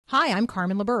Hi, I'm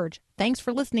Carmen LaBerge. Thanks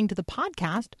for listening to the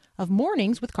podcast of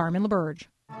Mornings with Carmen LaBerge.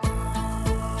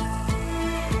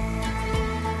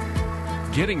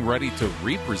 Getting ready to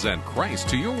represent Christ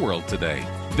to your world today.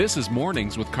 This is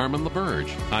Mornings with Carmen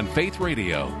LaBerge on Faith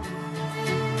Radio.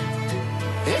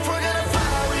 If we're gonna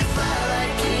fly, we fly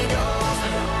like eagles.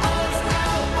 Arms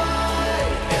out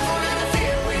wide. If we're gonna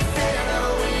fear, we fear no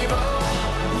evil.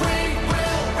 We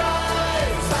will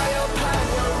rise. By your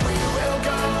power we will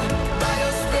go. By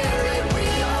your spirit we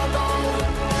are bold.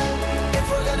 If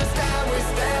we're gonna stand, we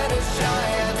stand as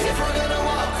giants. If we're gonna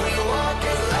walk, we walk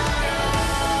as lions.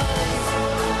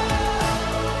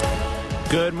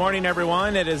 Good morning,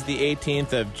 everyone. It is the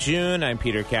 18th of June. I'm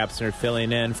Peter Kapsner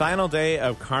filling in. Final day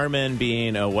of Carmen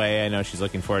being away. I know she's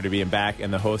looking forward to being back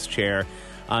in the host chair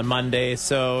on Monday.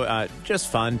 So just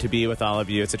fun to be with all of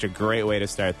you. It's such a great way to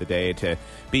start the day, to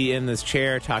be in this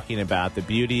chair talking about the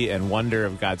beauty and wonder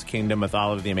of God's kingdom with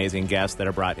all of the amazing guests that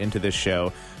are brought into this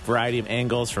show. Variety of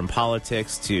angles, from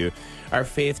politics to our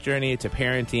faith journey to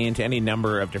parenting to any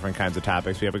number of different kinds of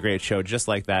topics. We have a great show just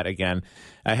like that again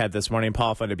ahead this morning.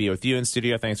 Paul, fun to be with you in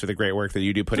studio. Thanks for the great work that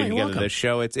you do putting together welcome. this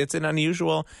show. It's an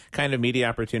unusual kind of media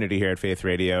opportunity here at Faith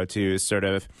Radio to sort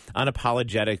of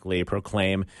unapologetically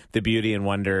proclaim the beauty and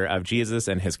wonder of Jesus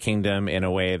and his kingdom in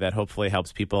a way that hopefully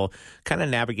helps people kind of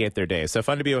navigate their day. So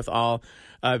fun to be with all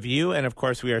of you. And of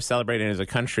course, we are celebrating as a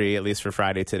country, at least for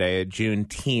Friday today,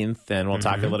 Juneteenth. And we'll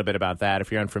talk a little bit about that.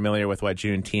 If you're unfamiliar with what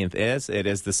Juneteenth is, it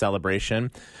is the celebration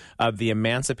of the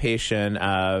emancipation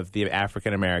of the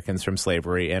African Americans from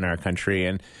slavery in our country.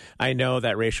 And I know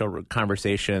that racial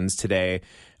conversations today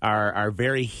are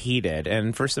very heated,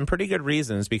 and for some pretty good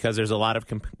reasons, because there's a lot of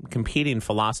competing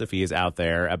philosophies out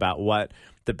there about what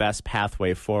the best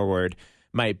pathway forward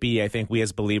might be. I think we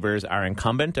as believers are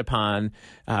incumbent upon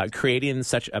creating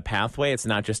such a pathway. It's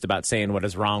not just about saying what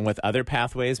is wrong with other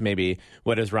pathways, maybe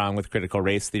what is wrong with critical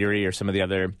race theory or some of the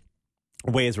other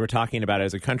ways we're talking about it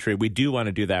as a country. We do want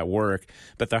to do that work,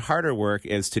 but the harder work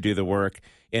is to do the work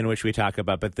in which we talk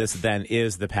about, but this then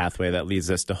is the pathway that leads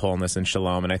us to wholeness and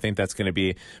shalom. And I think that's going to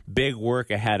be big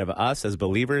work ahead of us as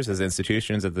believers, as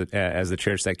institutions, as the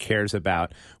church that cares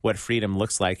about what freedom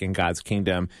looks like in God's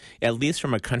kingdom, at least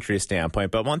from a country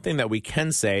standpoint. But one thing that we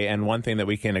can say, and one thing that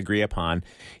we can agree upon,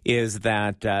 is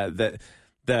that the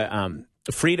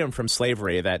freedom from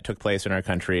slavery that took place in our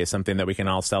country is something that we can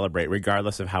all celebrate,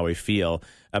 regardless of how we feel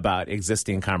about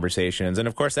existing conversations. And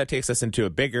of course, that takes us into a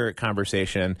bigger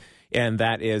conversation, and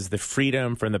that is the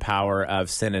freedom from the power of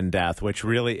sin and death, which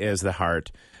really is the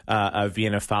heart of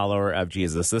being a follower of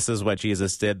Jesus. This is what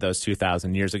Jesus did those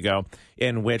 2,000 years ago,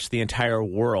 in which the entire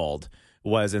world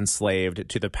was enslaved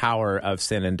to the power of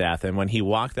sin and death. And when he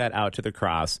walked that out to the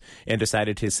cross and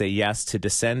decided to say yes to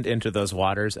descend into those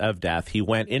waters of death, he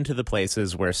went into the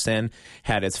places where sin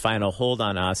had its final hold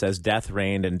on us as death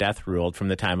reigned and death ruled from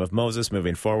the time of Moses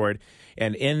moving forward.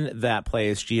 And in that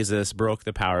place, Jesus broke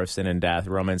the power of sin and death.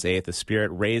 Romans 8, the Spirit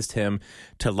raised him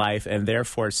to life, and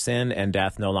therefore sin and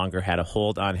death no longer had a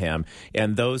hold on him.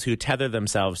 And those who tether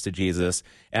themselves to Jesus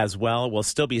as well will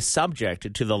still be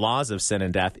subject to the laws of sin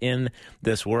and death in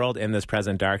this world, in this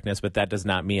present darkness, but that does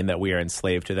not mean that we are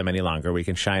enslaved to them any longer. We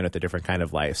can shine with a different kind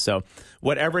of life. So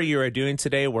whatever you are doing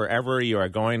today, wherever you are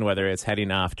going, whether it's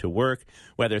heading off to work,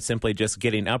 whether it's simply just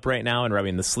getting up right now and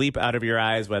rubbing the sleep out of your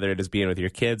eyes, whether it is being with your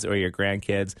kids or your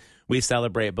grandkids, we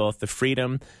celebrate both the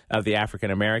freedom of the African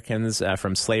Americans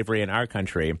from slavery in our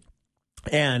country,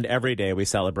 and every day we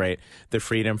celebrate the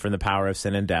freedom from the power of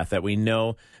sin and death, that we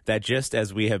know that just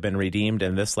as we have been redeemed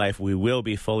in this life, we will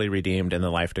be fully redeemed in the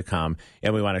life to come.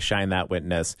 And we want to shine that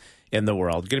witness in the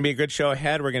world. Going to be a good show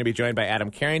ahead. We're going to be joined by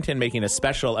Adam Carrington, making a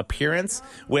special appearance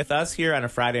with us here on a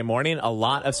Friday morning. A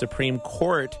lot of Supreme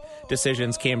Court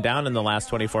decisions came down in the last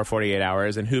 24, 48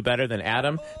 hours. And who better than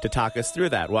Adam to talk us through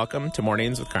that? Welcome to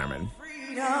Mornings with Carmen.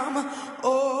 Freedom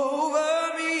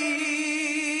over me.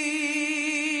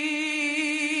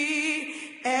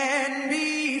 And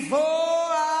before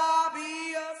I'll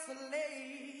be a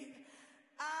slave,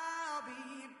 I'll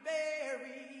be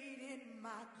buried in my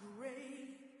grave.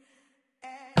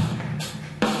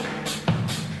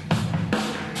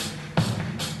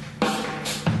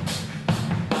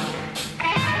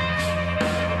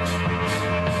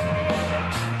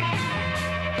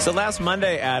 So last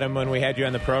Monday, Adam, when we had you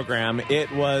on the program,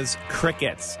 it was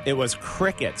crickets. It was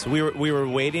crickets. We were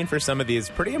waiting for some of these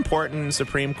pretty important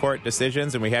Supreme Court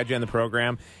decisions, and we had you on the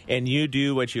program, and you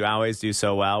do what you always do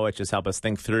so well, which is help us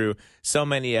think through so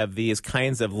many of these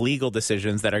kinds of legal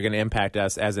decisions that are going to impact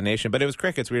us as a nation. But it was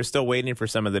crickets. We were still waiting for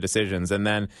some of the decisions. And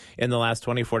then in the last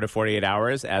 24 to 48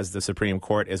 hours, as the Supreme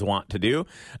Court is wont to do,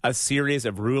 a series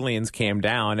of rulings came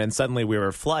down, and suddenly we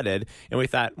were flooded, and we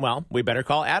thought, well, we better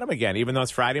call Adam again, even though it's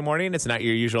Friday morning. It's not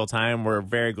your usual time. We're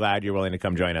very glad you're willing to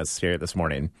come join us here this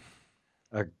morning.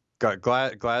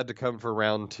 Glad to come for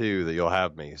round two that you'll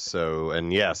have me. So,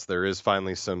 and yes, there is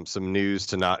finally some news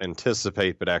to not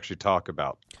anticipate, but actually talk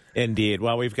about. Indeed.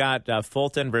 Well, we've got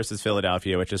Fulton versus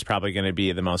Philadelphia, which is probably going to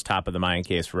be the most top of the mind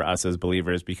case for us as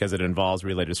believers because it involves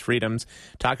religious freedoms.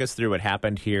 Talk us through what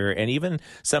happened here and even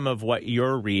some of what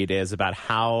your read is about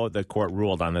how the court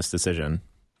ruled on this decision.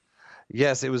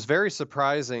 Yes, it was very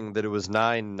surprising that it was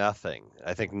 9-0.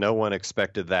 I think no one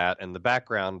expected that. And the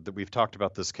background that we've talked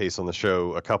about this case on the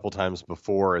show a couple times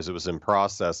before as it was in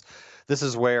process. This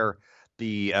is where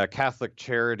the Catholic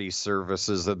charity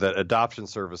services, the adoption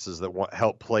services that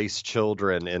help place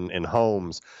children in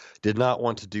homes, did not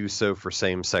want to do so for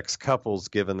same-sex couples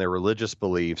given their religious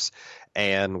beliefs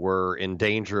and were in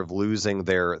danger of losing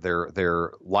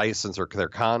their license or their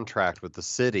contract with the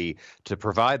city to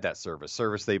provide that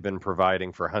service they've been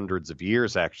providing for hundreds of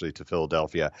years, actually, to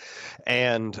Philadelphia.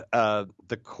 And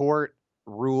the court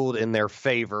ruled in their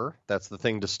favor. That's the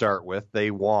thing to start with.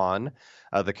 They won.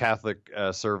 The Catholic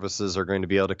services are going to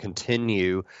be able to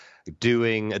continue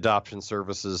doing adoption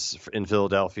services in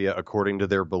Philadelphia according to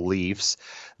their beliefs.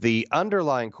 The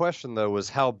underlying question, though, was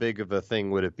how big of a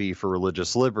thing would it be for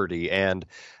religious liberty? And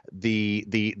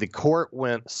the court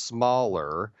went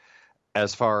smaller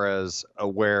as far as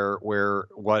where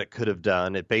what it could have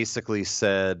done. It basically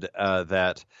said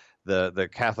that the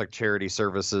Catholic charity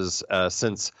services,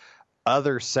 since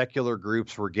other secular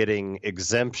groups were getting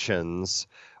exemptions,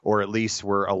 or at least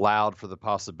were allowed for the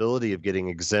possibility of getting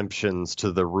exemptions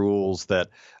to the rules that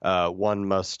one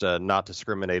must not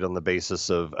discriminate on the basis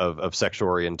of sexual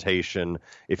orientation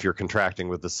if you're contracting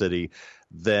with the city,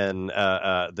 then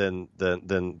that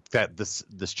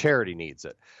this charity needs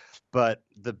it. But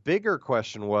the bigger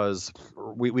question was,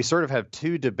 we sort of have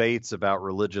two debates about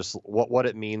what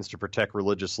it means to protect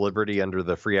religious liberty under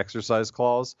the Free Exercise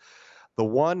Clause. The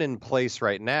one in place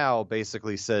right now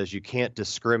basically says you can't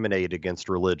discriminate against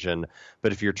religion,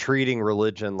 but if you're treating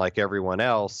religion like everyone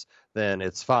else, then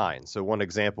it's fine. So one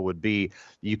example would be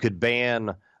you could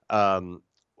ban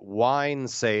wine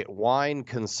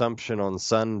consumption on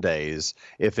Sundays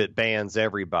if it bans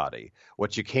everybody.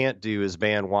 What you can't do is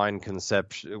ban wine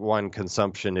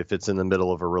consumption if it's in the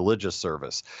middle of a religious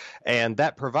service. And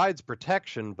that provides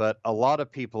protection, but a lot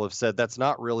of people have said that's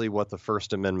not really what the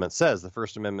First Amendment says. The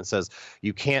First Amendment says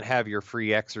you can't have your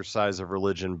free exercise of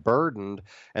religion burdened,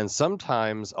 and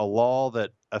sometimes a law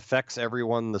that affects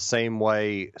everyone the same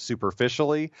way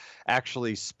superficially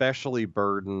actually specially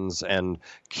burdens and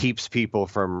keeps people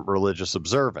from religious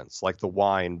observance, like the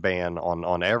wine ban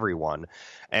on everyone.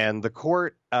 And the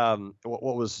court, what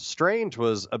was strange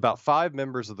was about 5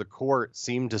 members of the court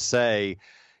seemed to say,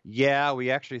 yeah, we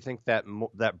actually think that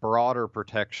broader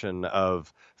protection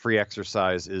of free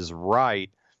exercise is right.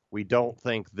 We don't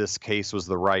think this case was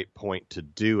the right point to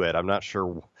do it. I'm not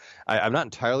sure. I'm not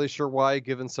entirely sure why,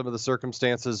 given some of the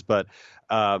circumstances, but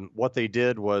what they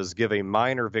did was give a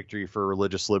minor victory for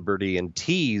religious liberty and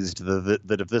teased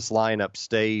that if this lineup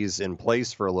stays in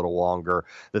place for a little longer,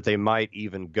 that they might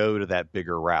even go to that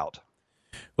bigger route.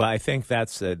 Well, I think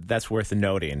that's worth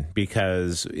noting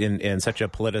because in such a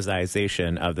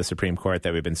politicization of the Supreme Court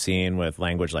that we've been seeing with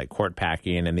language like court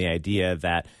packing and the idea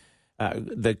that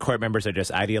the court members are just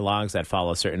ideologues that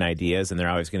follow certain ideas and they're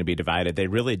always going to be divided. They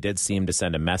really did seem to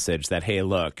send a message that, hey,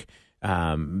 look,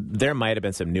 there might have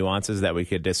been some nuances that we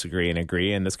could disagree and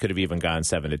agree, and this could have even gone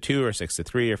 7-2 or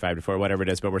 6-3 or 5-4, whatever it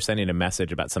is, but we're sending a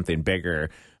message about something bigger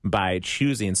by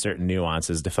choosing certain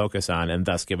nuances to focus on and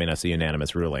thus giving us a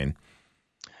unanimous ruling.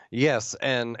 Yes,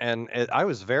 and I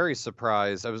was very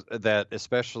surprised that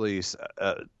especially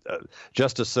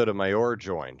Justice Sotomayor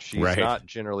joined. She's right. Not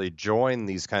generally joined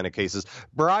these kind of cases.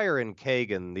 Breyer and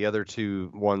Kagan, the other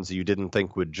two ones you didn't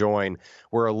think would join,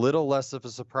 were a little less of a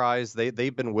surprise.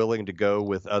 They've been willing to go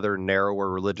with other narrower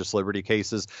religious liberty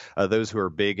cases. Those who are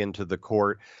big into the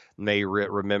court may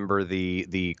remember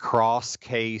the Cross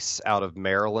case out of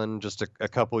Maryland just a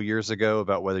couple years ago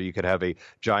about whether you could have a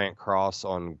giant cross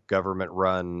on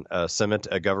government-run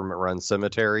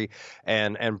cemetery,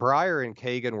 and Breyer and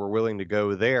Kagan were willing to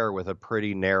go there with a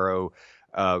pretty narrow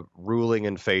ruling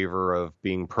in favor of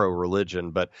being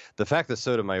pro-religion. But the fact that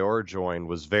Sotomayor joined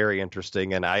was very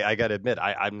interesting, and I got to admit,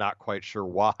 I'm not quite sure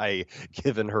why,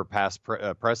 given her past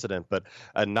precedent. But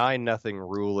a 9-0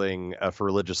 ruling for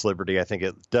religious liberty, I think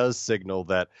it does signal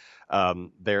that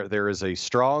there is a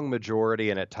strong majority,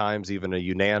 and at times even a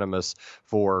unanimous,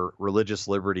 for religious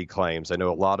liberty claims. I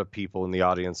know a lot of people in the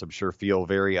audience, I'm sure, feel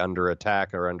very under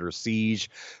attack or under siege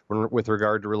with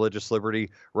regard to religious liberty.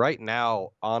 Right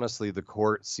now, honestly, the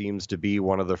court seems to be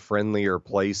one of the friendlier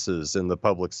places in the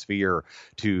public sphere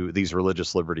to these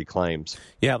religious liberty claims.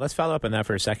 Yeah, let's follow up on that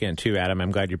for a second, too, Adam.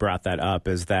 I'm glad you brought that up,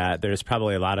 is that there's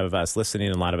probably a lot of us listening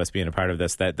and a lot of us being a part of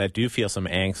this that do feel some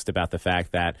angst about the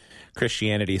fact that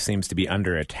Christianity seems to be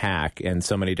under attack in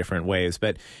so many different ways.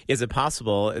 But is it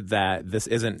possible that this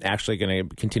isn't actually going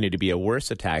to continue to be a worse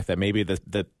attack, that maybe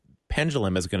the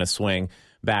pendulum is going to swing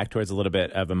back towards a little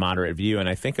bit of a moderate view? And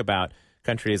I think about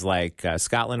countries like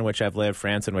Scotland, in which I've lived,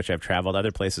 France, in which I've traveled,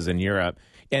 other places in Europe.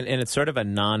 And it's sort of a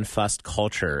non-fussed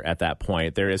culture at that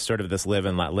point. There is sort of this live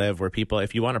and let live where people,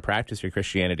 if you want to practice your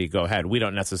Christianity, go ahead. We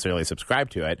don't necessarily subscribe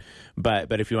to it,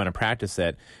 but if you want to practice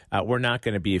it, we're not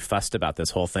going to be fussed about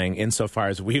this whole thing insofar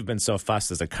as we've been so fussed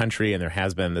as a country and there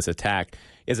has been this attack.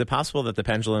 Is it possible that the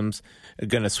pendulum's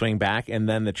going to swing back and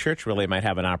then the church really might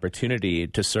have an opportunity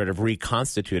to sort of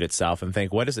reconstitute itself and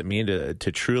think, what does it mean to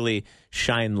truly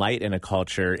shine light in a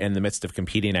culture in the midst of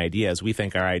competing ideas? We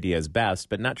think our idea is best,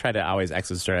 but not try to always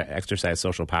exercise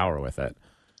social power with it.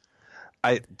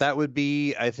 That would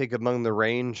be, I think, among the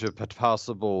range of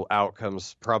possible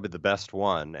outcomes, probably the best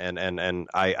one. And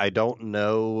I don't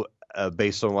know,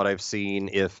 based on what I've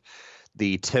seen, if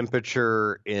the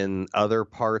temperature in other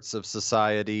parts of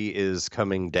society is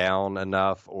coming down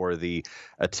enough, or the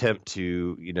attempt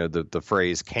to, the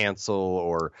phrase cancel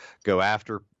or go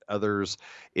after others,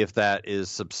 if that is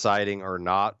subsiding or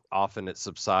not. Often it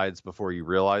subsides before you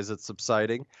realize it's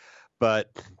subsiding.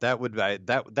 But that would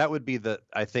be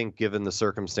I think, given the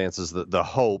circumstances, the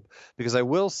hope. Because I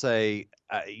will say,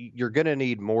 you're going to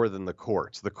need more than the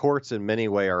courts. The courts, in many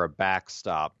ways, are a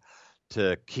backstop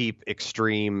to keep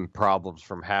extreme problems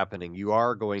from happening. You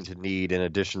are going to need, in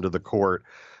addition to the court,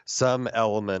 some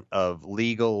element of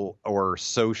legal or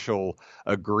social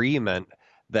agreement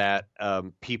that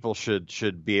people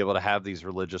should be able to have these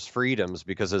religious freedoms,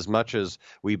 because as much as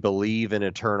we believe in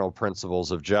eternal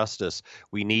principles of justice,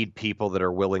 we need people that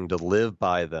are willing to live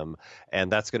by them,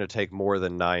 and that's going to take more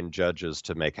than 9 judges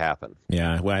to make happen.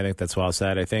 Yeah, well, I think that's well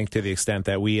said. I think to the extent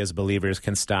that we as believers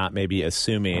can stop maybe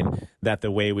assuming that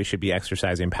the way we should be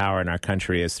exercising power in our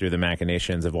country is through the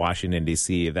machinations of Washington,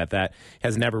 D.C., that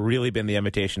has never really been the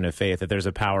invitation of faith, that there's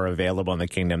a power available in the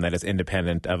kingdom that is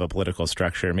independent of a political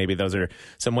structure. Maybe those are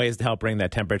some ways to help bring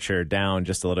that temperature down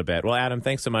just a little bit. Well, Adam,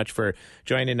 thanks so much for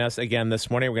joining us again this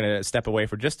morning. We're going to step away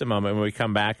for just a moment. When we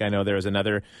come back, I know there was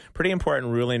another pretty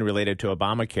important ruling related to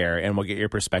Obamacare, and we'll get your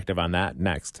perspective on that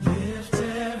next. Lift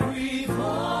every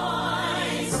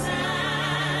voice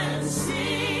and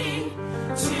sing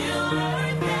till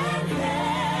earth and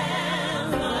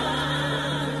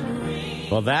heaven ring.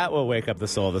 Well, that will wake up the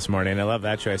soul this morning. I love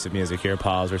that choice of music here,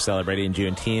 Paul, as we're celebrating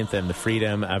Juneteenth and the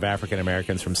freedom of African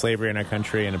Americans from slavery in our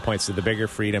country, and it points to the bigger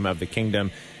freedom of the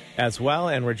kingdom as well.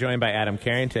 And we're joined by Adam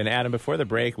Carrington. Adam, before the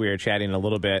break, we were chatting a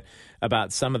little bit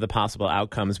about some of the possible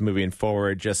outcomes moving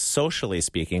forward, just socially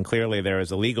speaking. Clearly, there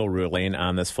is a legal ruling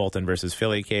on this Fulton versus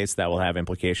Philly case that will have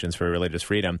implications for religious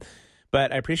freedom.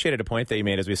 But I appreciated a point that you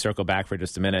made as we circle back for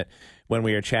just a minute when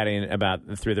we were chatting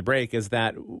about through the break, is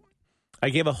that I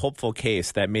gave a hopeful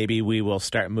case that maybe we will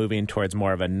start moving towards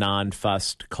more of a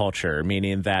non-fussed culture,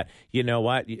 meaning that, you know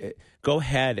what, go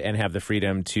ahead and have the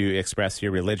freedom to express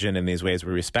your religion in these ways.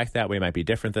 We respect that. We might be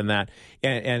different than that.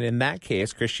 And in that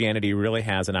case, Christianity really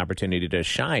has an opportunity to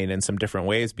shine in some different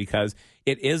ways, because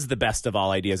it is the best of all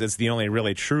ideas. It's the only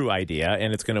really true idea,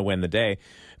 and it's going to win the day.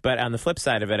 But on the flip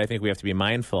side of it, I think we have to be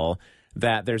mindful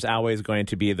that there's always going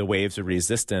to be the waves of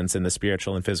resistance in the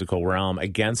spiritual and physical realm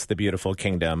against the beautiful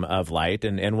kingdom of light.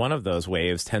 And one of those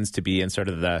waves tends to be in sort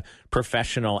of the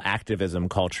professional activism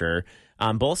culture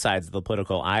on both sides of the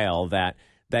political aisle that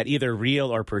either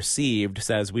real or perceived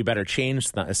says we better change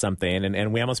something.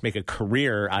 And we almost make a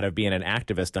career out of being an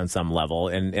activist on some level.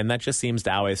 And that just seems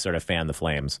to always sort of fan the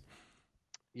flames.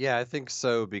 Yeah, I think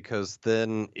so, because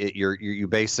then you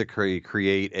basically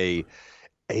create a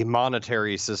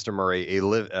monetary system, or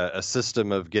a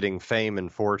system of getting fame and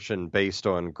fortune based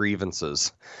on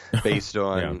grievances, based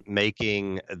on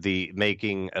making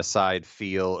a side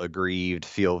feel aggrieved,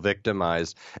 feel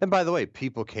victimized. And by the way,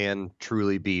 people can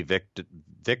truly be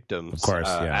victims. Of course,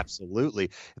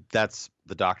 absolutely. That's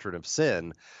the doctrine of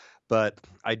sin. But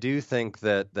I do think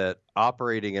that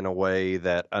operating in a way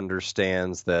that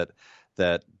understands that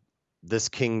this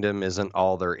kingdom isn't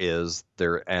all there is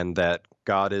there, and that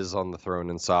God is on the throne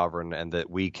and sovereign, and that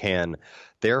we can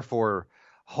therefore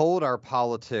hold our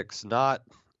politics not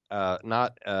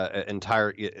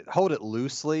hold it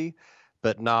loosely,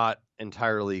 but not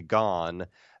entirely gone.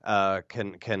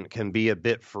 Can be a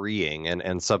bit freeing,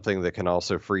 and something that can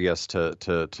also free us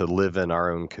to live in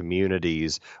our own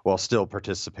communities while still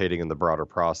participating in the broader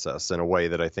process in a way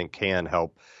that I think can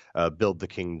help build the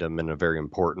kingdom in a very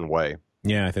important way.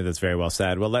 Yeah, I think that's very well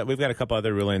said. Well, we've got a couple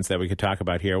other rulings that we could talk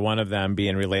about here. One of them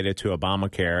being related to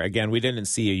Obamacare. Again, we didn't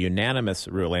see a unanimous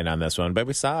ruling on this one, but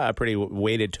we saw a pretty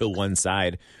weighted to one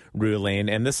side ruling.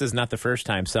 And this is not the first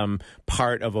time some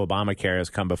part of Obamacare has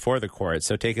come before the court.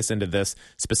 So take us into this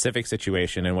specific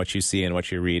situation and what you see and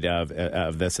what you read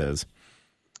of this is.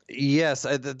 Yes,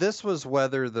 this was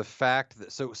whether the fact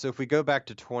that so if we go back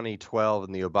to 2012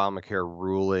 and the Obamacare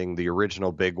ruling, the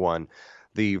original big one.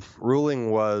 The ruling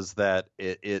was that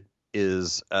the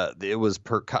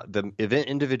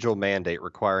individual mandate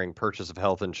requiring purchase of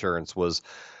health insurance was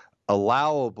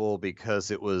allowable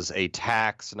because it was a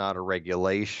tax, not a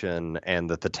regulation, and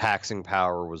that the taxing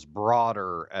power was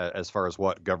broader as far as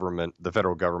what the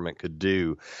federal government could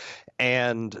do.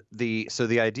 And the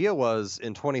idea was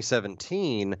in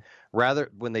 2017,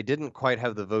 when they didn't quite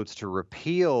have the votes to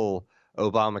repeal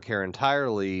Obamacare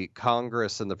entirely,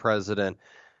 Congress and the president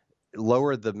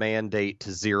lowered the mandate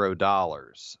to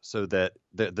 $0, so that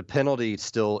the penalty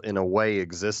still in a way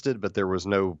existed, but there was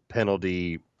no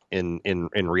penalty in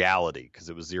reality because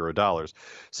it was $0.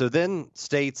 So then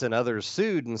states and others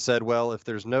sued and said, well, if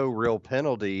there's no real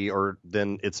penalty,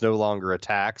 then it's no longer a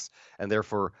tax, and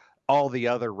therefore all the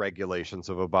other regulations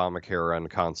of Obamacare are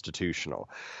unconstitutional.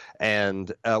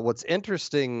 And what's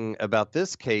interesting about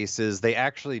this case is they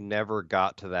actually never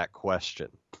got to that question.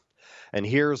 And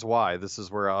here's why. This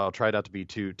is where I'll try not to be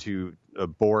too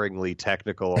boringly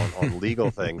technical on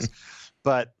legal things.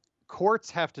 But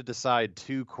courts have to decide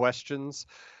two questions.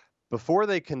 Before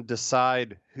they can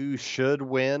decide who should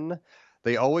win,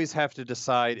 they always have to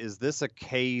decide, is this a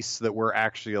case that we're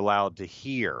actually allowed to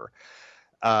hear?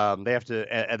 They have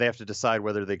to decide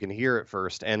whether they can hear it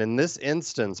first. And in this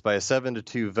instance, by a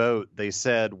 7-2 vote, they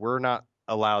said we're not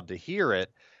allowed to hear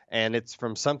it. And it's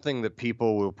from something that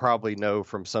people will probably know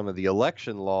from some of the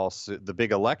election lawsuit, the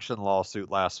big election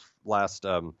lawsuit last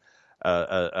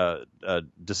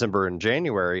December and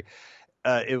January.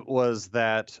 It was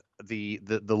that the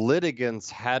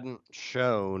litigants hadn't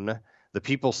shown, the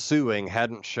people suing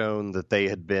hadn't shown that they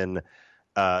had been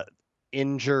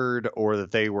injured or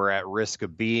that they were at risk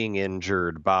of being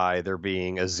injured by there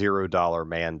being a $0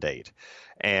 mandate.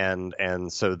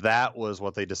 And so that was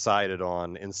what they decided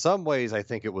on. In some ways, I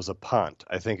think it was a punt.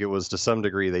 I think it was, to some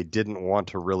degree, they didn't want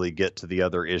to really get to the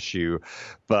other issue.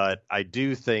 But I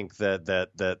do think that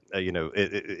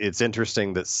it's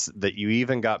interesting that you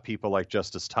even got people like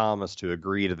Justice Thomas to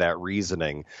agree to that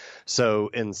reasoning.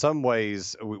 So in some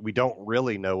ways, we don't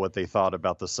really know what they thought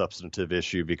about the substantive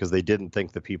issue because they didn't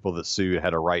think the people that sued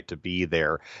had a right to be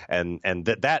there. And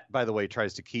that, by the way,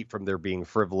 tries to keep from there being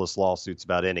frivolous lawsuits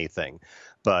about anything.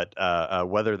 But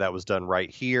whether that was done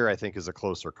right here, I think, is a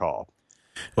closer call.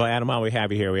 Well, Adam, while we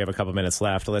have you here, we have a couple minutes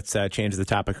left. Let's change the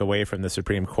topic away from the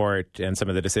Supreme Court and some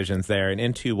of the decisions there and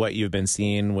into what you've been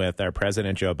seeing with our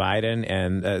President Joe Biden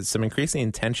and some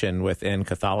increasing tension within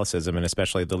Catholicism, and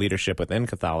especially the leadership within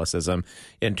Catholicism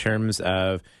in terms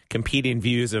of competing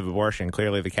views of abortion.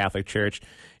 Clearly, the Catholic Church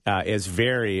is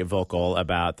very vocal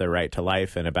about the right to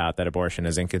life and about that abortion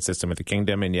is inconsistent with the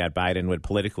kingdom, and yet Biden would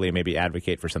politically maybe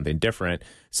advocate for something different.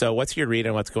 So what's your read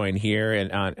on what's going here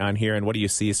and on here, and what do you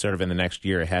see sort of in the next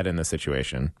year ahead in the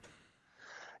situation?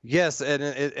 Yes, and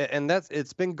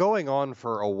it's been going on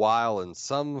for a while in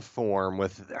some form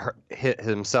with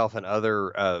himself and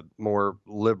other more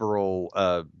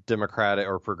liberal Democratic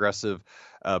or progressive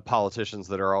politicians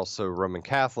that are also Roman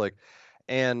Catholic.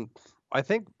 And I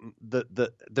think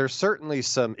there's certainly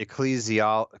some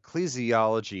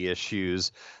ecclesiology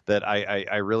issues that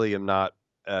I really am not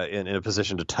in a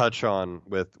position to touch on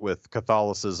with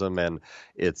Catholicism and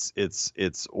its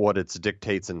what its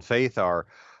dictates and faith are.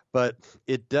 But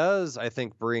it does, I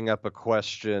think, bring up a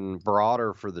question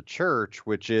broader for the church,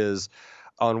 which is,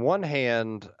 on one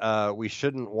hand, we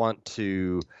shouldn't want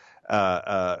to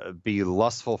be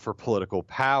lustful for political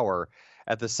power.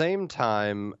 At the same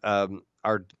time,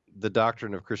 the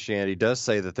doctrine of Christianity does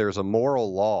say that there's a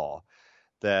moral law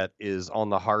that is on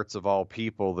the hearts of all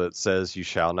people that says you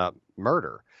shall not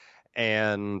murder.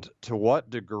 And to what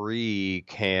degree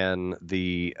can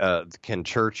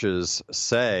churches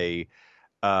say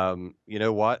you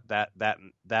know what, that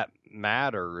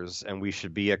matters, and we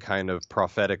should be a kind of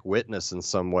prophetic witness in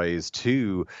some ways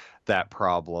to that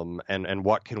problem, and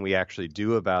what can we actually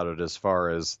do about it as far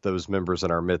as those members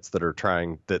in our midst that are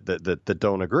trying that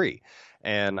don't agree.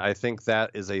 And I think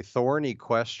that is a thorny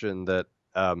question that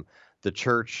the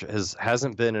church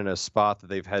hasn't been in a spot that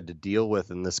they've had to deal with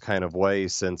in this kind of way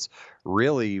since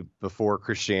really before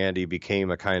Christianity became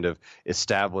a kind of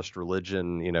established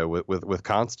religion, you know, with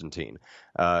Constantine.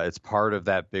 It's part of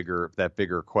that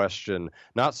bigger question,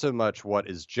 not so much what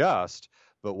is just,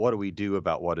 but what do we do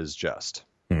about what is just?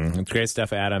 It's great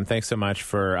stuff, Adam. Thanks so much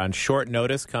for, on short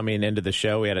notice, coming into the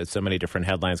show. We had so many different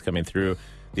headlines coming through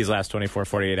these last 24,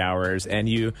 48 hours, and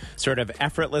you sort of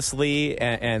effortlessly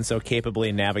and so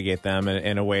capably navigate them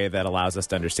in a way that allows us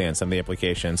to understand some of the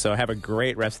implications. So have a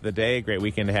great rest of the day, great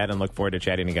weekend ahead, and look forward to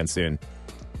chatting again soon.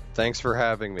 Thanks for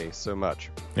having me so much.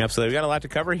 Absolutely. We've got a lot to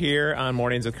cover here on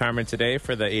Mornings with Carmen today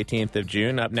for the 18th of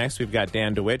June. Up next, we've got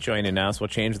Dan DeWitt joining us. We'll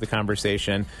change the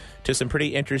conversation to some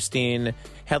pretty interesting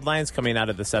headlines coming out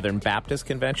of the Southern Baptist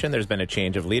Convention. There's been a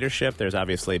change of leadership. There's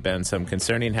obviously been some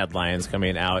concerning headlines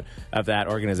coming out of that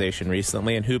organization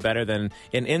recently. And who better than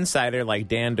an insider like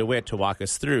Dan DeWitt to walk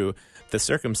us through the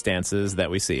circumstances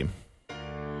that we see.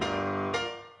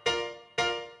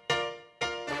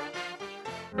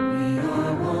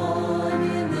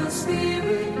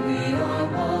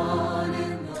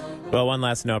 Well, one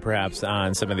last note perhaps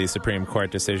on some of these Supreme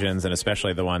Court decisions, and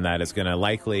especially the one that is going to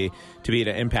likely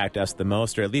to impact us the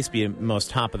most, or at least be most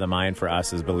top of the mind for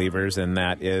us as believers, and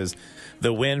that is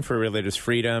the win for religious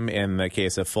freedom in the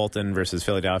case of Fulton versus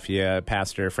Philadelphia.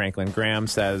 Pastor Franklin Graham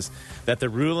says that the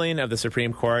ruling of the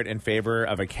Supreme Court in favor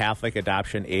of a Catholic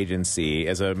adoption agency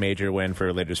is a major win for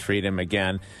religious freedom.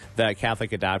 Again, the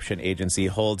Catholic adoption agency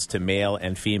holds to male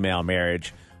and female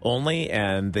marriage only,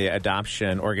 and the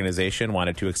adoption organization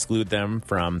wanted to exclude them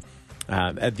from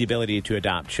the ability to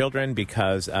adopt children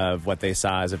because of what they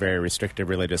saw as a very restrictive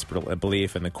religious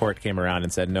belief. And the court came around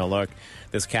and said, no, look,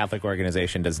 this Catholic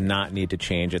organization does not need to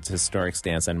change its historic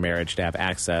stance on marriage to have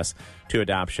access to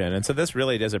adoption. And so this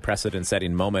really is a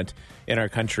precedent-setting moment in our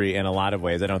country in a lot of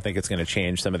ways. I don't think it's going to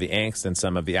change some of the angst and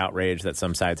some of the outrage that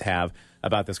some sides have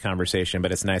about this conversation,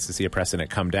 but it's nice to see a precedent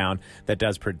come down that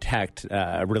does protect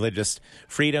religious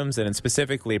freedoms and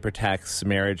specifically protects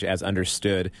marriage as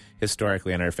understood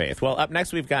historically in our faith. Well, up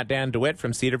next, we've got Dan DeWitt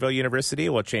from Cedarville University.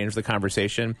 We'll change the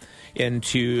conversation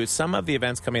into some of the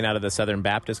events coming out of the Southern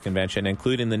Baptist Convention,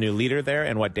 including the new leader there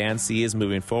and what Dan sees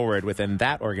moving forward within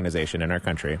that organization in our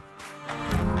country.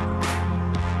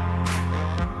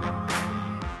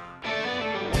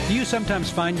 Do you sometimes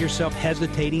find yourself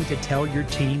hesitating to tell your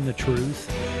teen the truth?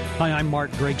 Hi, I'm Mark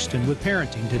Gregston with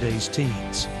Parenting Today's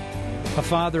Teens. A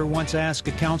father once asked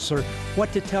a counselor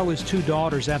what to tell his two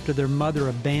daughters after their mother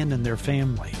abandoned their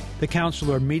family. The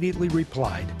counselor immediately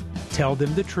replied, "Tell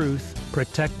them the truth,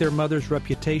 protect their mother's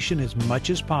reputation as much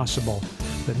as possible,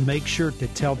 but make sure to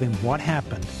tell them what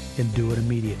happened and do it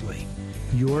immediately.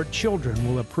 Your children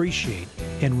will appreciate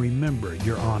and remember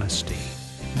your honesty."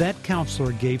 That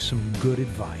counselor gave some good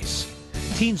advice.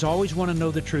 Teens always want to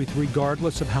know the truth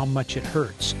regardless of how much it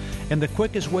hurts, and the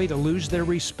quickest way to lose their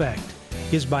respect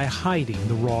is by hiding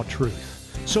the raw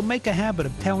truth. So make a habit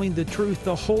of telling the truth,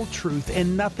 the whole truth,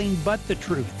 and nothing but the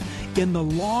truth. In the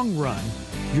long run,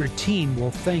 your teen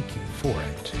will thank you for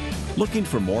it. Looking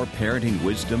for more parenting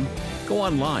wisdom? Go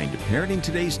online to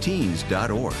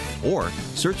parentingtodaysteens.org or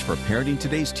search for Parenting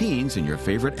Today's Teens in your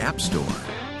favorite app store.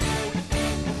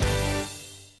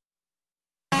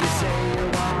 Say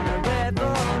you want a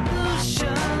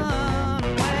revolution,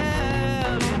 well,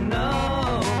 you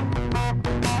know,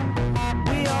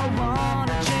 we all want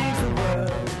to change the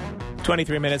world.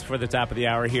 23 minutes before the top of the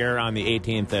hour here on the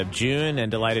 18th of June,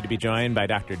 and delighted to be joined by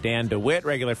Dr. Dan DeWitt,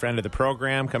 regular friend of the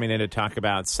program, coming in to talk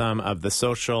about some of the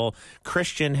social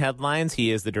Christian headlines.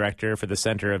 He is the director for the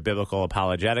Center of Biblical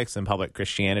Apologetics and Public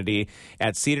Christianity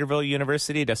at Cedarville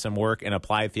University, does some work in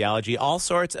applied theology, all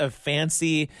sorts of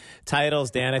fancy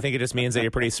titles. Dan, I think it just means that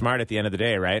you're pretty smart at the end of the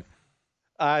day, right?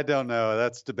 I don't know.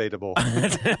 That's debatable.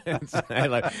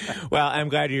 Well, I'm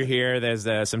glad you're here. There's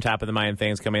some top-of-the-mind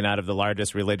things coming out of the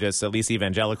largest religious, at least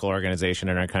evangelical organization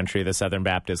in our country, the Southern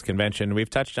Baptist Convention. We've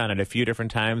touched on it a few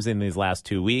different times in these last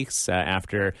 2 weeks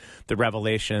after the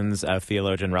revelations of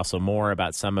theologian Russell Moore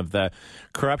about some of the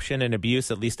corruption and abuse,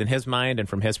 at least in his mind and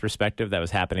from his perspective, that was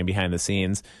happening behind the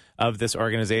scenes of this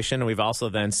organization. We've also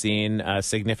then seen a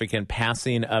significant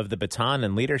passing of the baton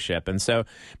in leadership. And so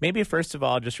maybe first of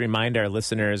all, just remind our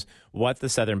listeners what the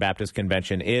Southern Baptist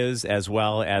Convention is, as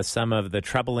well as some of the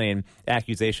troubling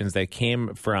accusations that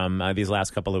came from these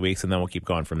last couple of weeks, and then we'll keep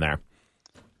going from there.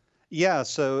 Yeah,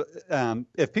 so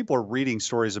if people are reading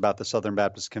stories about the Southern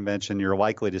Baptist Convention, you're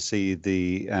likely to see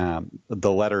the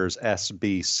letters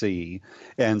SBC,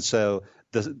 and so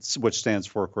which stands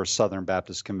for, of course, Southern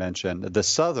Baptist Convention. The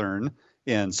Southern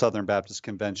in Southern Baptist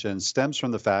Convention stems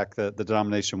from the fact that the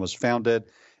denomination was founded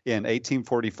in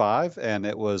 1845, and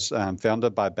it was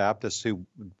founded by Baptists who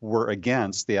were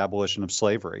against the abolition of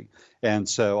slavery. And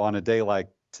so on a day like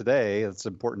today, it's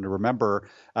important to remember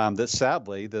that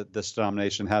sadly that this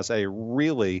denomination has a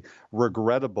really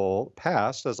regrettable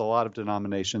past, as a lot of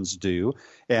denominations do,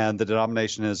 and the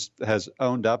denomination has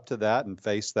owned up to that and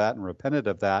faced that and repented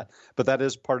of that, but that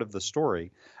is part of the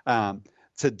story.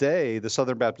 Today, the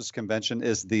Southern Baptist Convention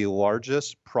is the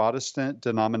largest Protestant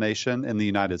denomination in the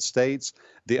United States.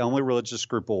 The only religious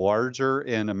group larger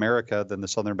in America than the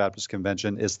Southern Baptist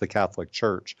Convention is the Catholic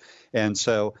Church. And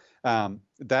so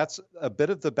that's a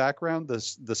bit of the background.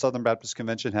 The Southern Baptist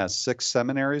Convention has 6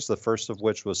 seminaries, the first of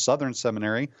which was Southern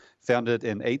Seminary, founded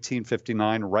in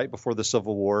 1859, right before the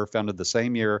Civil War, founded the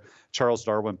same year Charles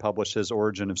Darwin published his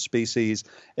Origin of Species.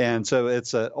 And so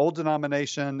it's an old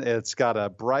denomination. It's got a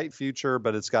bright future,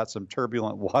 but it's got some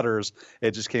turbulent waters.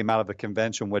 It just came out of a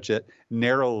convention which it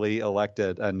narrowly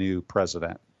elected a new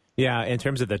president. Yeah, in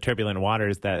terms of the turbulent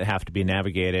waters that have to be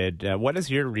navigated, what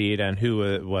is your read on who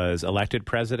was elected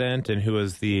president and who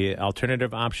was the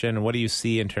alternative option? What do you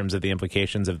see in terms of the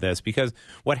implications of this? Because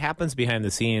what happens behind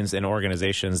the scenes in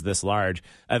organizations this large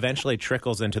eventually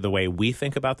trickles into the way we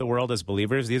think about the world as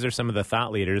believers. These are some of the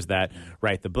thought leaders that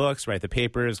write the books, write the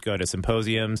papers, go to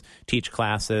symposiums, teach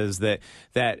classes. That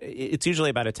it's usually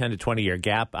about a 10 to 20 year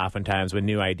gap oftentimes when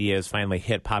new ideas finally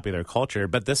hit popular culture.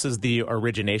 But this is the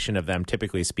origination of them,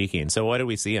 typically speaking. So what do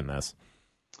we see in this?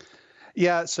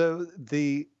 Yeah, so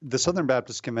the Southern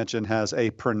Baptist Convention has a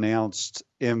pronounced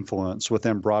influence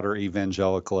within broader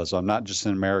evangelicalism, not just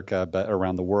in America, but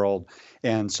around the world.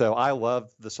 And so I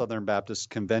love the Southern Baptist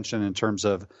Convention in terms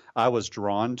of I was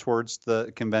drawn towards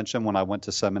the convention when I went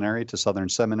to seminary, to Southern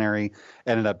Seminary,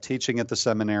 ended up teaching at the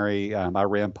seminary. I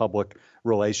ran public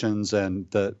relations and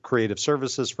the creative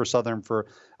services for Southern for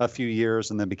a few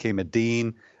years and then became a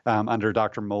dean under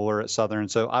Dr. Moeller at Southern.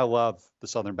 So I love the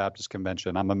Southern Baptist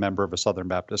Convention. I'm a member of a Southern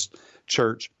Baptist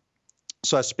church.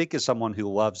 So I speak as someone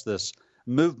who loves this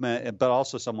movement, but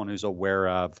also someone who's aware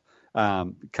of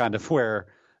kind of where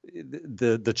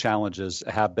the challenges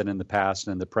have been in the past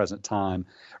and in the present time.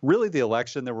 Really, the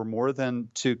election, there were more than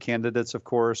 2 candidates, of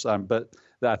course, but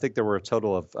I think there were a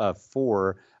total of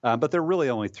 4. But there were really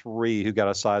only 3 who got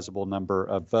a sizable number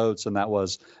of votes, and that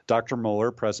was Dr.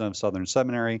 Moeller, president of Southern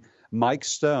Seminary, Mike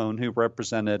Stone, who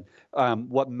represented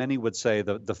what many would say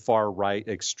the far right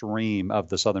extreme of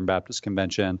the Southern Baptist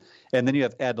Convention, and then you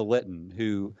have Ed Litton,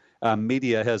 who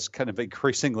media has kind of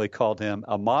increasingly called him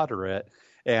a moderate.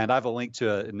 And I have a link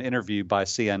to an interview by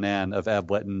CNN of Ed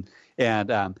Litton.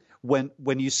 And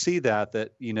when you see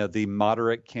that you know the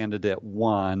moderate candidate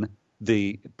won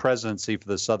the presidency for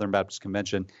the Southern Baptist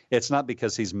Convention, it's not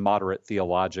because he's moderate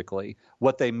theologically.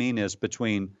 What they mean is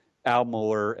between Al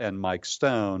Mohler and Mike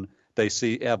Stone, they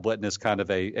see Ed Litton as kind of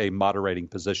a moderating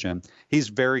position. He's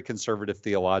very conservative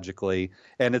theologically,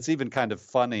 and it's even kind of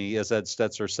funny, as Ed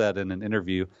Stetzer said in an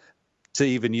interview, to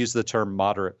even use the term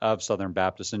moderate of Southern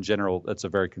Baptists. In general, it's a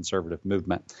very conservative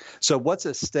movement. So what's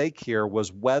at stake here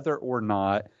was whether or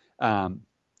not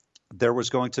there was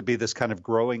going to be this kind of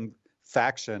growing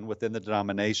faction within the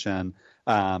denomination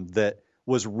that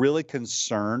was really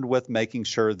concerned with making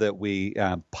sure that we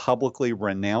publicly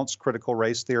renounce critical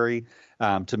race theory,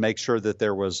 to make sure that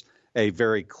there was a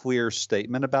very clear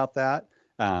statement about that.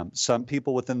 Some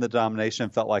people within the denomination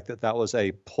felt like that was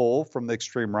a pull from the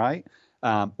extreme right.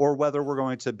 Or whether we're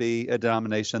going to be a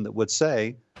denomination that would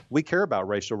say we care about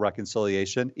racial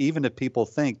reconciliation, even if people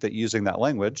think that using that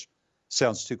language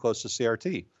sounds too close to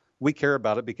CRT. We care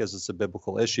about it because it's a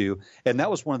biblical issue. And that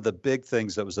was one of the big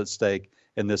things that was at stake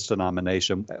in this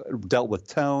denomination. Dealt with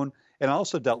tone and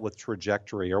also dealt with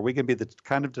trajectory. Are we going to be the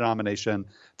kind of denomination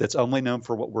that's only known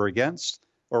for what we're against,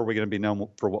 or are we going to be known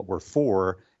for what we're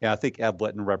for? And I think Ed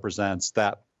Litton represents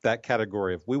that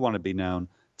category of we want to be known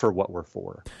for what we're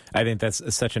for. I think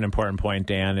that's such an important point,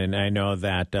 Dan, and I know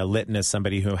that Litton is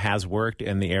somebody who has worked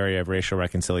in the area of racial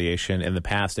reconciliation in the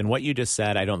past, and what you just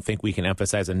said, I don't think we can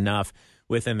emphasize enough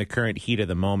within the current heat of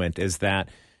the moment, is that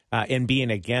in being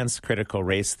against critical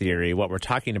race theory, what we're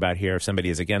talking about here, if somebody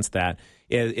is against that,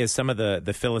 is some of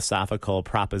the philosophical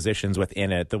propositions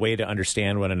within it, the way to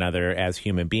understand one another as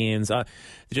human beings,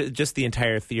 just the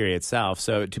entire theory itself.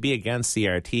 So to be against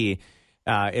CRT,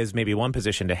 is maybe one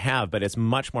position to have, but it's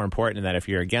much more important that if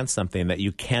you're against something that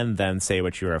you can then say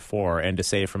what you are for, and to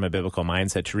say from a biblical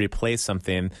mindset to replace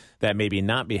something that maybe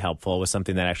not be helpful with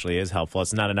something that actually is helpful.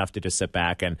 It's not enough to just sit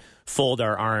back and fold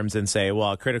our arms and say,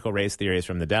 well, critical race theory is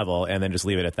from the devil, and then just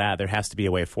leave it at that. There has to be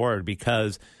a way forward,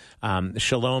 because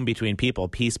shalom between people,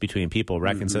 peace between people,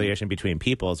 reconciliation between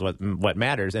people is what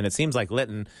matters. And it seems like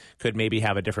Litton could maybe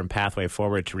have a different pathway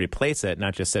forward to replace it,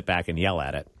 not just sit back and yell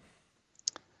at it.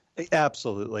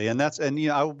 Absolutely. And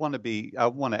I want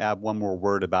to add one more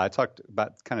word about, I talked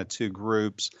about kind of two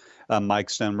groups, Mike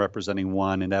Stone representing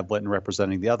one and Ed Litton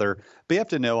representing the other. But you have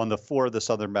to know, on the floor of the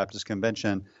Southern Baptist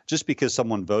Convention, just because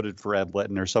someone voted for Ed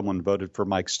Litton or someone voted for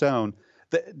Mike Stone,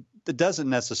 that doesn't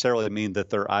necessarily mean that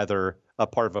they're either a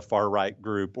part of a far right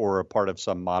group or a part of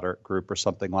some moderate group or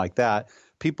something like that.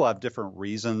 People have different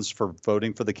reasons for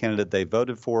voting for the candidate they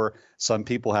voted for. Some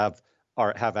people have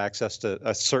access to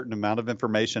a certain amount of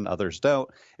information, others don't.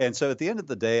 And so at the end of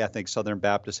the day, I think Southern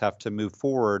Baptists have to move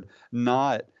forward,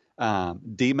 not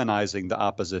demonizing the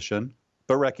opposition,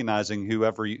 but recognizing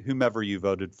whomever you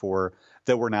voted for,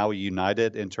 that we're now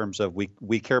united in terms of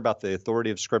we care about the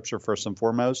authority of Scripture first and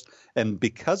foremost. And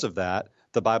because of that,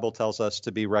 the Bible tells us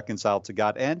to be reconciled to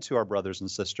God and to our brothers and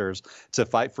sisters, to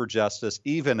fight for justice,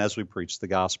 even as we preach the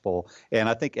gospel. And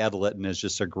I think Ed Litton is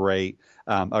just a great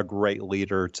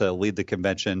leader to lead the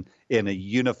convention in a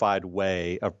unified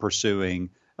way of pursuing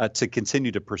to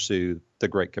continue to pursue the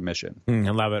Great Commission.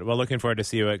 I love it. Well, looking forward to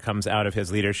see what comes out of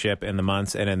his leadership in the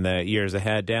months and in the years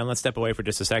ahead. Dan, let's step away for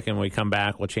just a second. When we come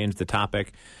back, we'll change the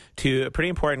topic to a pretty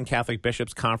important Catholic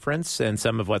Bishops' Conference and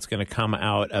some of what's going to come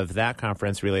out of that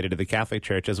conference related to the Catholic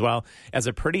Church, as well as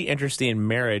a pretty interesting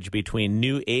marriage between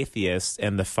new atheists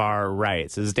and the far right.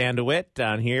 This is Dan DeWitt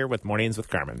down here with Mornings with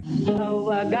Carmen. Oh,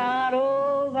 I got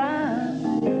over.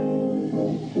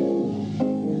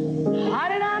 How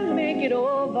did I make it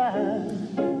over?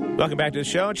 Welcome back to the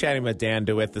show. Chatting with Dan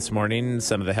DeWitt this morning.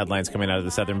 Some of the headlines coming out of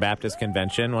the Southern Baptist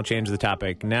Convention. We'll change the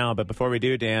topic now, but before we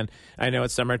do, Dan, I know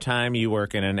it's summertime. You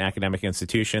work in an academic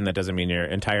institution. That doesn't mean you're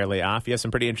entirely off. You have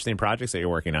some pretty interesting projects that you're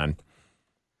working on.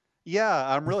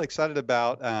 Yeah, I'm really excited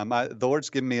about the Lord's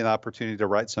given me an opportunity to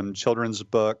write some children's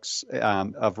books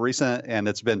of recent, and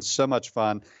it's been so much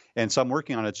fun. And so I'm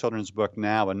working on a children's book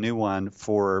now, a new one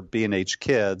for B&H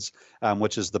Kids,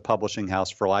 which is the publishing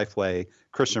house for Lifeway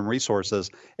Christian Resources.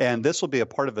 And this will be a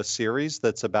part of a series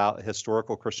that's about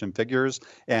historical Christian figures.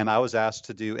 And I was asked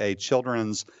to do a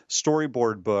children's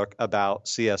storyboard book about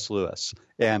C.S. Lewis.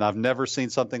 And I've never seen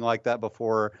something like that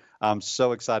before. I'm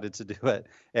so excited to do it.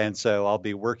 And so I'll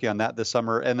be working on that this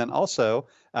summer. And then also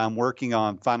I'm working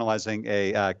on finalizing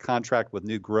a contract with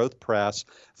New Growth Press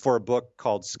for a book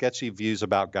called Sketchy Views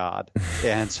About God.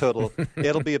 And so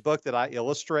it'll be a book that I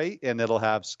illustrate, and it'll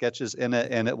have sketches in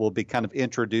it, and it will be kind of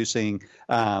introducing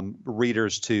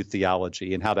readers to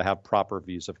theology and how to have proper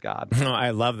views of God. Oh,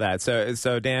 I love that.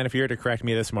 So Dan, if you were to correct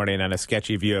me this morning on a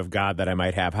sketchy view of God that I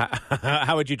might have,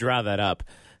 how would you draw that up?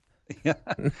 Yeah.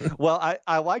 Well,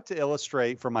 I like to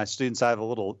illustrate for my students. I have a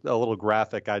little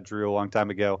graphic I drew a long time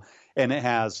ago, and it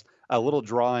has a little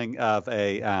drawing of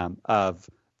of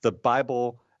the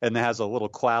Bible, and it has a little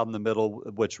cloud in the middle,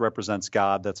 which represents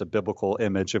God. That's a biblical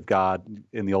image of God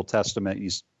in the Old Testament,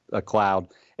 a cloud.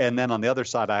 And then on the other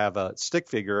side, I have a stick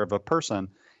figure of a person.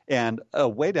 And a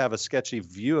way to have a sketchy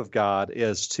view of God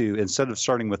is to, instead of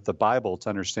starting with the Bible to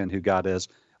understand who God is,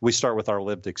 we start with our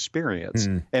lived experience.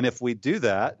 And if we do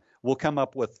that, we'll come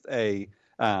up with a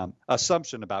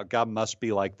assumption about God must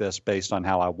be like this based on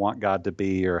how I want God to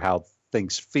be or how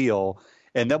things feel.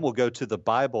 And then we'll go to the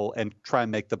Bible and try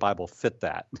and make the Bible fit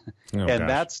that.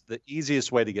 That's the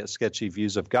easiest way to get sketchy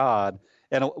views of God.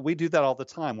 And we do that all the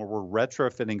time, where we're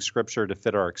retrofitting Scripture to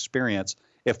fit our experience.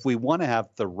 If we want to have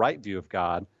the right view of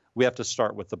God, we have to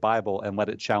start with the Bible and let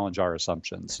it challenge our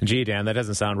assumptions. Gee, Dan, that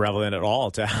doesn't sound relevant at all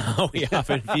to how we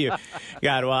often view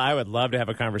God. Well, I would love to have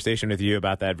a conversation with you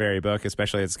about that very book,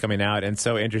 especially as it's coming out. And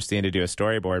so interesting to do a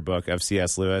storyboard book of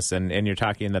C.S. Lewis. And you're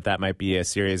talking that might be a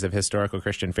series of historical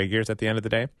Christian figures at the end of the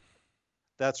day?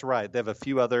 That's right. They have a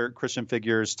few other Christian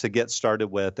figures to get started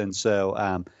with. And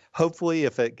so hopefully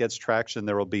if it gets traction,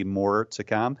 there will be more to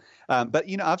come. But,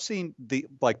 I've seen the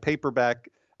paperback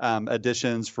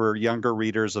editions for younger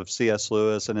readers of C.S.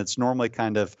 Lewis, and it's normally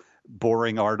kind of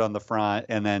boring art on the front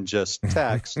and then just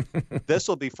text. This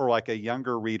will be for a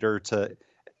younger reader to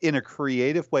in a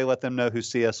creative way, let them know who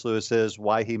C.S. Lewis is,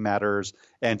 why he matters,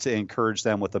 and to encourage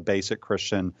them with a basic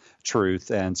Christian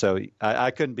truth. And so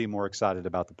I couldn't be more excited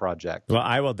about the project. Well,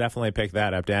 I will definitely pick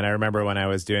that up, Dan. I remember when I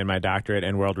was doing my doctorate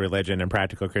in world religion and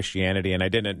practical Christianity, and I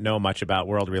didn't know much about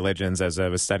world religions as I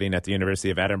was studying at the University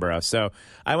of Edinburgh. So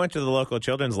I went to the local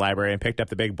children's library and picked up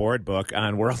the big board book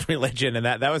on world religion, and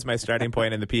that was my starting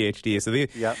point in the PhD. So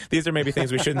these are maybe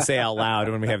things we shouldn't say out loud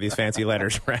when we have these fancy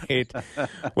letters, right?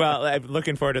 Well, I'm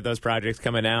looking forward to those projects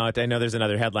coming out. I know there's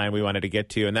another headline we wanted to get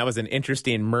to, and that was an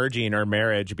interesting merging or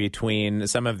marriage between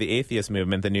some of the atheist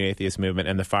movement, the new atheist movement,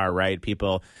 and the far right.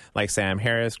 People like Sam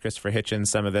Harris, Christopher Hitchens,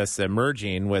 some of this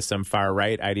merging with some far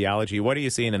right ideology. What are you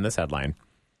seeing in this headline?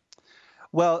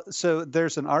 Well, so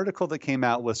there's an article that came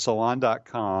out with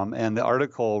Salon.com, and the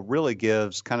article really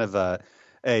gives kind of a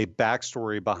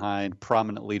backstory behind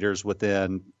prominent leaders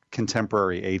within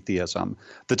contemporary atheism.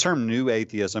 The term new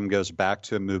atheism goes back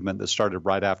to a movement that started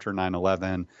right after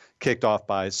 9/11, kicked off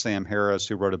by Sam Harris,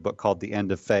 who wrote a book called The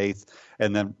End of Faith,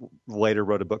 and then later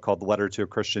wrote a book called The Letter to a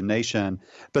Christian Nation.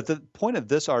 But the point of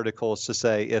this article is to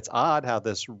say it's odd how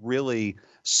this really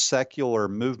secular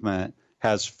movement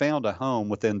has found a home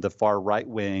within the far right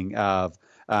wing of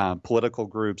political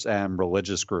groups and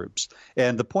religious groups.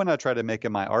 And the point I try to make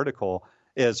in my article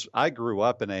is I grew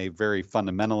up in a very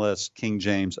fundamentalist, King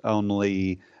James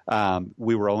only.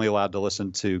 We were only allowed to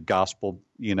listen to gospel,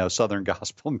 Southern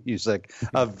gospel music,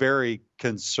 a very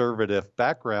conservative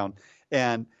background.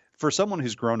 And for someone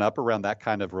who's grown up around that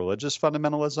kind of religious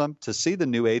fundamentalism, to see the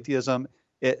new atheism,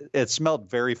 it smelled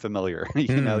very familiar.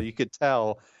 You could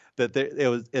tell that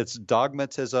it's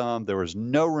dogmatism. There was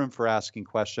no room for asking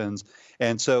questions.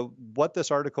 And so what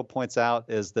this article points out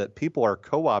is that people are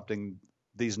co-opting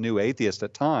these new atheists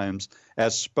at times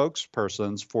as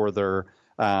spokespersons for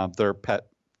their pet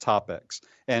topics.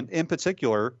 And in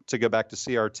particular, to go back to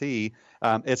CRT,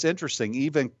 it's interesting,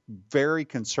 even very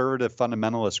conservative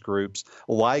fundamentalist groups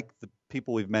like the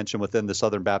people we've mentioned within the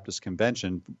Southern Baptist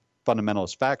Convention,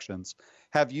 fundamentalist factions,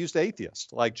 have used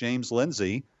atheists like James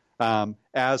Lindsay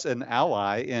as an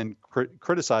ally in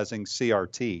criticizing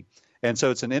CRT. And so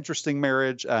it's an interesting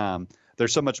marriage.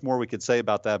 There's so much more we could say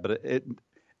about that, but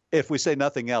if we say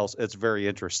nothing else, it's very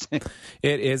interesting.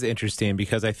 It is interesting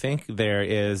because I think there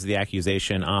is the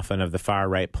accusation often of the far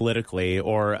right politically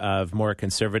or of more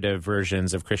conservative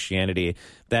versions of Christianity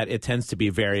that it tends to be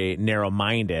very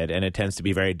narrow-minded and it tends to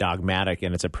be very dogmatic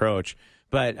in its approach.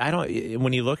 But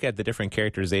when you look at the different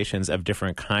characterizations of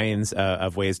different kinds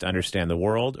of ways to understand the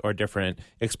world or different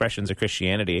expressions of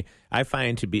Christianity, I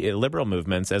find to be liberal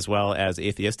movements as well as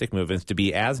atheistic movements to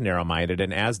be as narrow-minded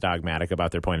and as dogmatic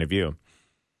about their point of view.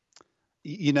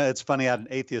 It's funny. I had an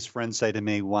atheist friend say to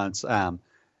me once,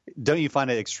 don't you find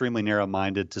it extremely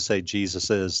narrow-minded to say Jesus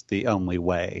is the only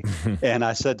way? And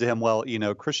I said to him, well,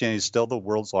 Christianity is still the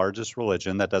world's largest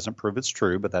religion. That doesn't prove it's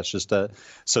true, but that's just a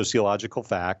sociological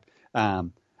fact.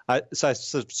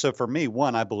 So for me,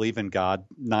 one, I believe in God.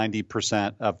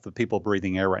 90% of the people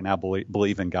breathing air right now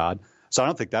believe in God. So I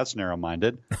don't think that's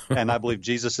narrow-minded. And I believe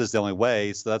Jesus is the only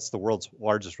way, so that's the world's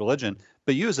largest religion.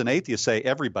 But you as an atheist say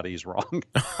everybody's wrong.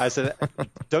 I said,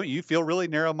 don't you feel really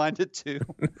narrow-minded too?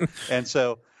 And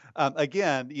so,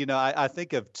 again, I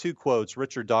think of two quotes.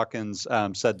 Richard Dawkins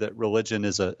said that religion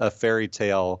is a fairy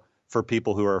tale for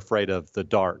people who are afraid of the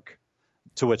dark,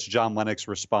 to which John Lennox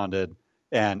responded,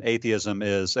 and atheism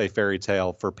is a fairy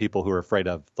tale for people who are afraid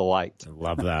of the light. I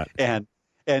love that.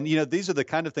 And these are the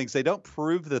kind of things, they don't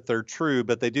prove that they're true,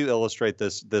 but they do illustrate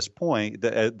this point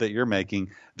that you're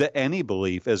making, that any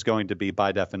belief is going to be,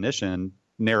 by definition,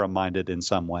 narrow-minded in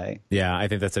some way. Yeah, I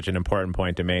think that's such an important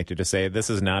point to make, to just say this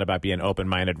is not about being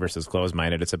open-minded versus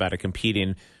closed-minded. It's about a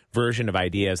competing version of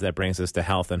ideas that brings us to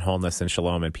health and wholeness and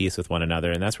shalom and peace with one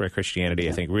another. And that's where Christianity,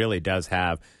 I think, really does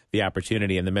have the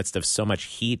opportunity in the midst of so much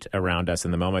heat around us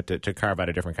in the moment to carve out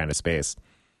a different kind of space.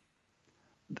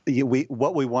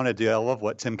 What we want to do, I love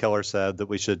what Tim Keller said, that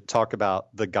we should talk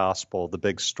about the gospel, the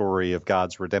big story of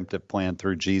God's redemptive plan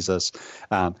through Jesus.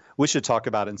 We should talk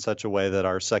about it in such a way that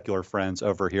our secular friends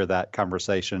overhear that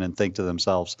conversation and think to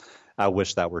themselves, I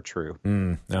wish that were true.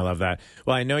 I love that.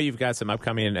 Well, I know you've got some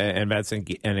upcoming events and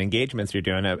engagements you're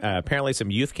doing. Apparently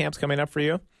some youth camps coming up for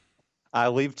you. I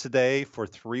leave today for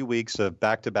 3 weeks of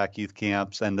back-to-back youth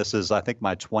camps, and this is, I think,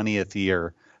 my 20th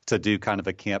year to do kind of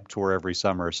a camp tour every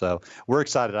summer. So we're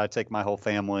excited. I take my whole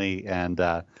family, and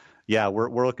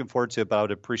we're looking forward to it. But I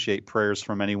would appreciate prayers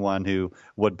from anyone who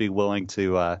would be willing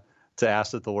to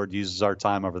ask that the Lord uses our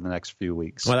time over the next few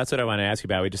weeks. Well, that's what I want to ask you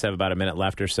about. We just have about a minute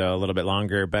left or so, a little bit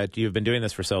longer. But you've been doing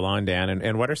this for so long, Dan.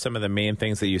 And what are some of the main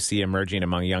things that you see emerging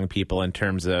among young people in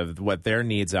terms of what their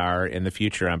needs are in the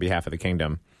future on behalf of the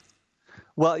kingdom?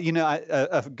 Well,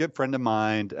 a good friend of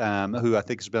mine who I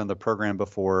think has been on the program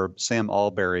before, Sam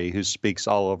Alberry, who speaks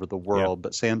all over the world.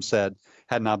 But Sam had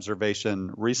an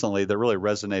observation recently that really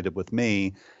resonated with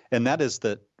me, and that is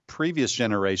that previous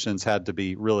generations had to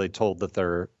be really told that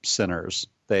they're sinners.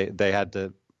 They had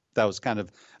to. That was kind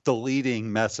of the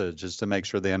leading message, is to make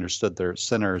sure they understood they're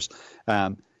sinners.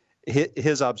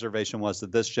 His observation was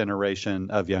that this generation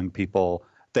of young people,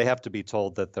 they have to be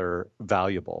told that they're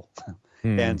valuable.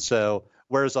 And so,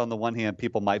 whereas on the one hand,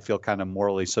 people might feel kind of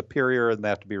morally superior and they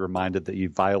have to be reminded that you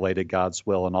violated God's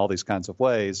will in all these kinds of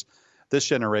ways, this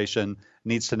generation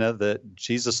needs to know that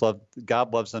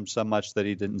God loves them so much that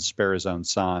he didn't spare his own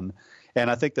son. And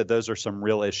I think that those are some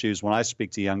real issues when I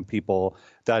speak to young people,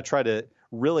 that I try to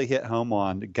really hit home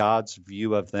on God's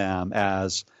view of them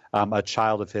as a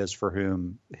child of his for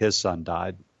whom his son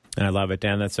died. And I love it,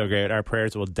 Dan. That's so great. Our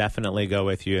prayers will definitely go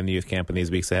with you in the youth camp in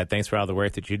these weeks ahead. Thanks for all the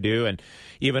work that you do. And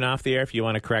even off the air, if you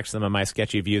want to correct some of my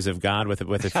sketchy views of God with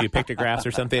a few pictographs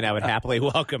or something, I would happily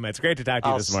welcome it. It's great to talk to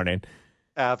you this morning.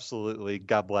 Absolutely.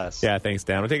 God bless. Yeah, thanks,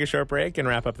 Dan. We'll take a short break and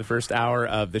wrap up the first hour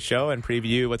of the show and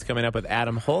preview what's coming up with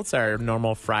Adam Holtz, our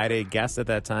normal Friday guest at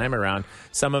that time, around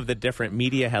some of the different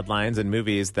media headlines and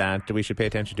movies that we should pay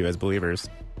attention to as believers.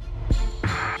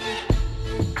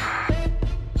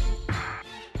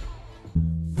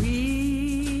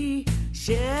 We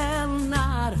shall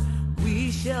not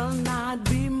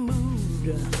be moved.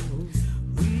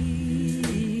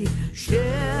 We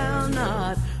shall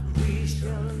not.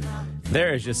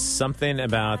 There is just something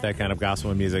about that kind of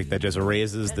gospel music that just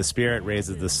raises the spirit,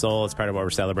 raises the soul. It's part of what we're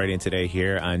celebrating today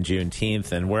here on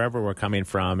Juneteenth. And wherever we're coming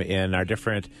from in our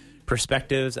different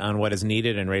perspectives on what is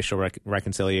needed in racial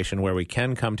reconciliation, where we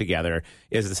can come together,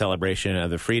 is the celebration of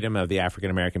the freedom of the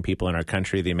African-American people in our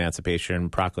country, the Emancipation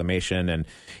Proclamation,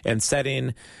 and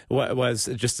setting what was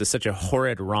just such a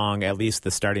horrid wrong, at least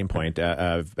the starting point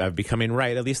of becoming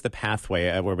right, at least the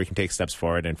pathway where we can take steps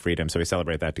forward in freedom. So we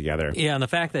celebrate that together. Yeah, and the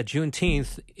fact that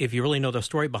Juneteenth, if you really know the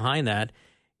story behind that,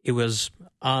 it was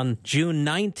on June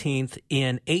 19th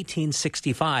in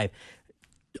 1865.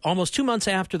 Almost 2 months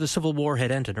after the Civil War had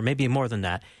ended, or maybe more than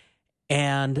that.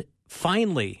 And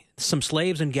finally, some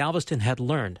slaves in Galveston had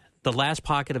learned, the last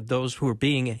pocket of those who were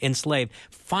being enslaved,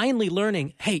 finally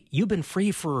learning, hey, you've been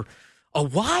free for a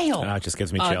while. It just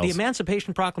gives me chills. The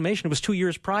Emancipation Proclamation was 2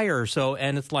 years prior or so,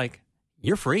 and it's like,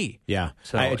 you're free. Yeah.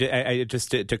 So I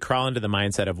just to crawl into the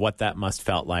mindset of what that must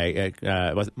felt like,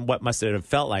 what must it have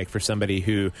felt like for somebody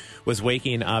who was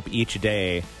waking up each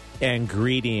day and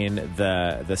greeting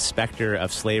the specter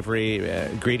of slavery,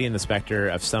 greeting the specter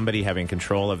of somebody having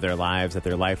control of their lives, that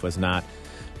their life was not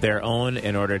their own,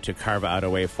 in order to carve out a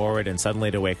way forward, and suddenly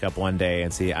to wake up one day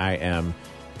and see, I am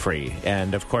free.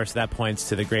 And of course, that points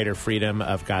to the greater freedom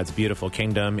of God's beautiful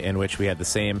kingdom, in which we had the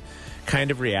same kind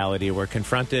of reality. We're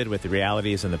confronted with the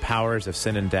realities and the powers of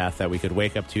sin and death that we could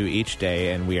wake up to each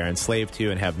day, and we are enslaved to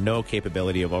and have no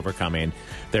capability of overcoming.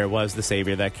 There was the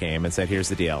Savior that came and said, here's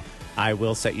the deal. I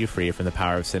will set you free from the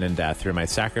power of sin and death through my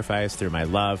sacrifice, through my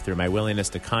love, through my willingness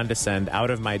to condescend out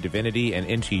of my divinity and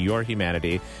into your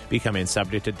humanity, becoming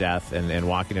subject to death and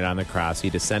walking it on the cross. He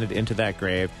descended into that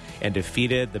grave and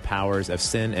defeated the powers of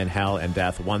sin and hell and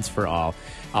death once for all.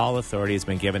 All authority has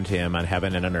been given to him on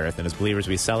heaven and on earth. And as believers,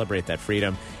 we celebrate that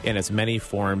freedom in as many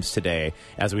forms today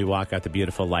as we walk out the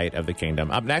beautiful light of the kingdom.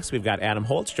 Up next, we've got Adam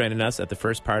Holtz joining us at the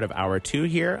first part of Hour 2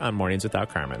 here on Mornings Without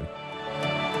Carmen.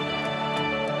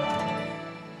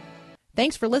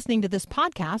 Thanks for listening to this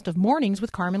podcast of Mornings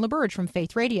with Carmen LaBerge from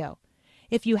Faith Radio.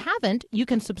 If you haven't, you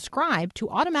can subscribe to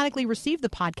automatically receive the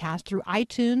podcast through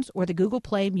iTunes or the Google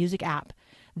Play Music app.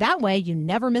 That way, you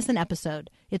never miss an episode.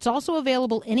 It's also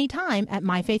available anytime at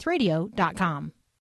myfaithradio.com.